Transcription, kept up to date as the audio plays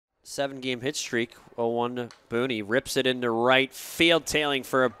7-game hit streak. 0-1 Boone. He rips it into right field, tailing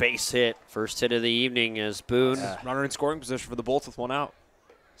for a base hit. First hit of the evening as Boone. Runner in scoring position for the Bolts with 1 out.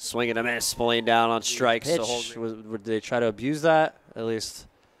 Swing and a miss, Spillane down on strikes. So would they try to abuse that? At least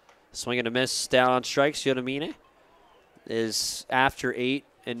swing and a miss down on strikes. Yodomine is after 8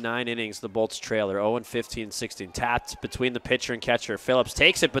 and 9 innings. The Bolts trailer 0-15-16. Tapped between the pitcher and catcher. Phillips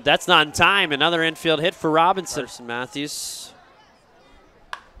takes it, but that's not in time. Another infield hit for Robinson. Matthews.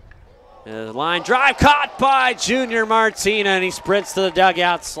 Line drive caught by Junior Martina, and he sprints to the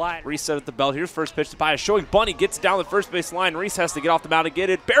dugout slide. Reset at the belt. Here's first pitch to Baez, showing Bunny gets down the first base line. Reese has to get off the mound and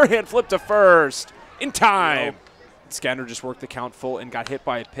get it. Barehand flip to first in time. Scanner just worked the count full and got hit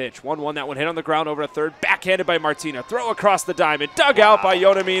by a pitch. 1-1, that one hit on the ground over to third. Backhanded by Martina. Throw across the diamond. Dug out by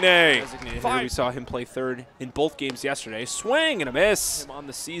Yodomine. We saw him play third in both games yesterday. Swing and a miss. Him on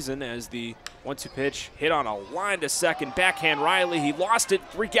the season as the 1-2 pitch hit on a line to second. Backhand Riley. He lost it.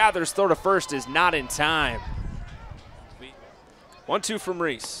 Regathers. Throw to first is not in time. 1-2 from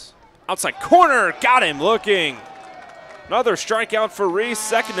Reese. Outside corner. Got him looking. Another strikeout for Reese,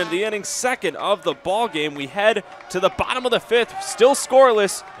 second in the inning, second of the ball game. We head to the bottom of the 5th, still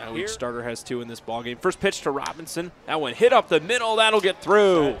scoreless. Now each starter has 2 in this ball game. First pitch to Robinson. That one hit up the middle. That'll get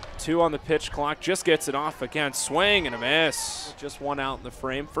through. 2 on the pitch clock. Just gets it off again. Swing and a miss. Just 1 out in the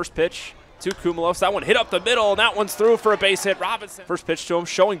frame. First pitch to Koumalos. That one hit up the middle, and that one's through for a base hit. Robinson. First pitch to him,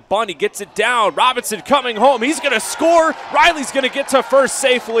 showing Bunny. He gets it down. Robinson coming home. He's going to score. Riley's going to get to first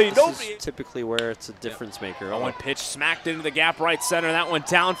safely. This is typically where it's a difference maker. One pitch smacked into the gap right center. That one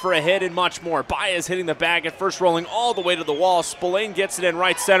down for a hit and much more. Baez hitting the bag at first, rolling all the way to the wall. Spillane gets it in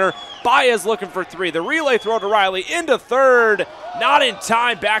right center. Baez looking for 3. The relay throw to Riley into third. Not in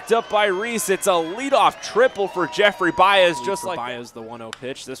time, backed up by Reese. It's a leadoff triple for Jeffrey Baez, just like Baez, the 1-0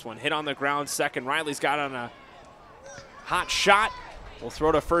 pitch. This one hit on the ground second. Riley's got on a hot shot. We'll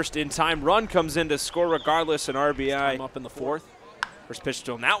throw to first in time. Run comes in to score regardless, an RBI up in the 4th. First pitch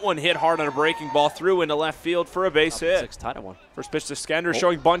to him. That one hit hard on a breaking ball, through into left field for a base hit. 6 tied at 1. First pitch to Skender,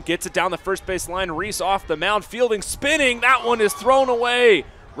 showing bunt, gets it down the first base line. Reese off the mound, fielding, spinning. That one is thrown away.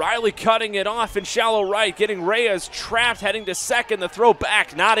 Riley cutting it off in shallow right, getting Reyes trapped, heading to second. The throw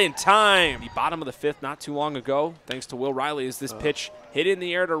back, not in time. The bottom of the 5th not too long ago, thanks to Will Riley, as this pitch hit in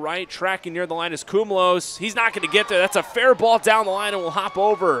the air to right. Tracking near the line is Koumalos. He's not going to get there. That's a fair ball down the line and will hop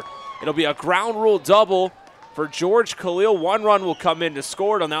over. It'll be a ground rule double for George Khalil. 1 run will come in to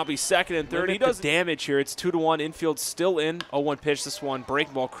score. It'll now be second and third. He does damage here. It's 2-1. Infield still in. 0-1 pitch. This one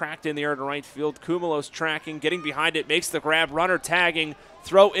breaking ball cracked in the air to right field. Koumalos tracking, getting behind it, makes the grab. Runner tagging.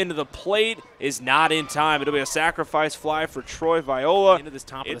 Throw into the plate is not in time. It'll be a sacrifice fly for Troy Viola. Into this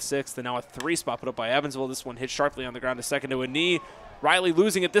top of the 6th, and now a 3 spot put up by Evansville. This one hit sharply on the ground to second to a knee. Riley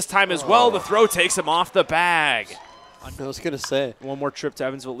losing it this time as well. The throw takes him off the bag. I was going to say. 1 more trip to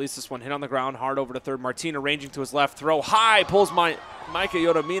Evansville. At least this one hit on the ground hard over to third. Martina ranging to his left. Throw high. Pulls Micah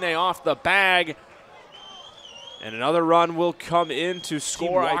Yodomine off the bag. And another run will come in to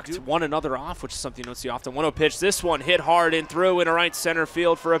score. I won another off, which is something you don't see often. 1-0 pitch. This one hit hard and through into right center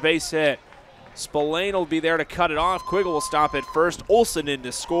field for a base hit. Spillane will be there to cut it off. Quiggle will stop at first. Olsen in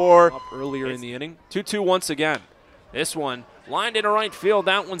to score up earlier in the inning. 2-2 once again. This one lined into right field.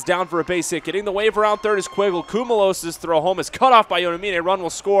 That one's down for a base hit. Getting the waiver out third is Quiggle. Koumalos' throw home is cut off by Yodomine. A run will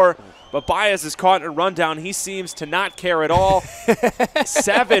score, but Baez is caught in a rundown. He seems to not care at all.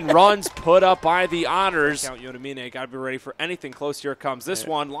 7 runs put up by the Otters. Count Yodomine. Got to be ready for anything close. Here it comes. This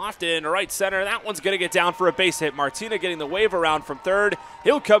one lofted into right center. That one's going to get down for a base hit. Martina getting the wave around from third.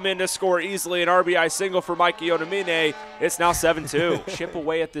 He'll come in to score easily. An RBI single for Micah Yodomine. It's now 7-2. Chip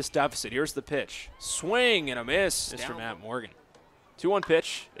away at this deficit. Here's the pitch. Swing and a miss. Mr. Matt Morgan. 2-1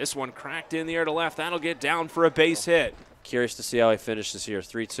 pitch. This one cracked in the air to left. That'll get down for a base hit. Curious to see how he finishes here.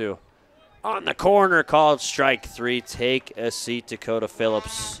 3-2. On the corner, called strike 3. Take a seat, Dakota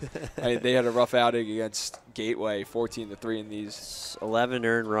Phillips. They had a rough outing against Gateway, 14-3 in these. 11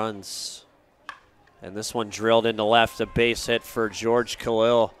 earned runs. And this one drilled into left, a base hit for George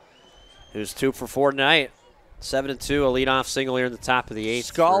Khalil, who's 2 for 4 tonight. 7-2, a leadoff single here in the top of the 8th.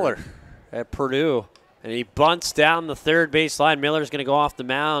 Scholar at Purdue. And he bunts down the third base line. Miller's going to go off the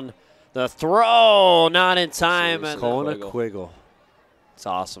mound. The throw, not in time. And Kona Quiggle. It's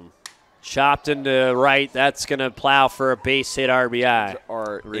awesome. Chopped into right. That's going to plow for a base hit RBI.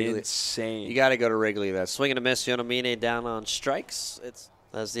 Are insane. You got to go to Wrigley. That swing and a miss. Yodomine down on strikes.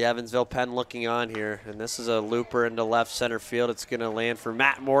 That's the Evansville pen looking on here. And this is a looper into left center field. It's going to land for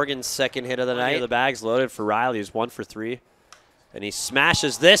Matt Morgan's second hit of the night. The bag's loaded for Riley, who's 1 for 3. And he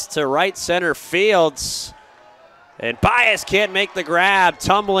smashes this to right center fields. And Baez can't make the grab.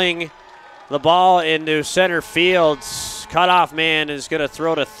 Tumbling the ball into center field. Cutoff man is going to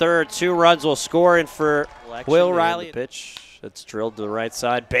throw to third. 2 runs will score in for Will Riley. The pitch that's drilled to the right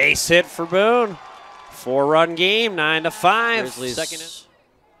side. Base hit for Boone. 4-run game, 9-5. Second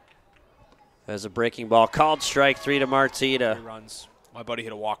as a breaking ball called, strike 3 to Martina. 3 runs. My buddy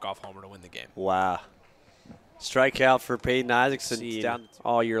hit a walk-off homer to win the game. Wow. Strikeout for Peyton Isaacson. He's down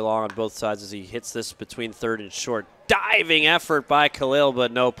all year long on both sides as he hits this between third and short. Diving effort by Khalil,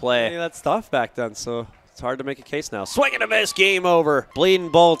 but no play. Yeah, that's tough back then, so it's hard to make a case now. Swing and a miss, game over. Bleeding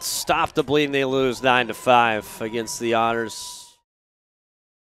Bolts stop the bleeding. They lose 9-5 against the Otters.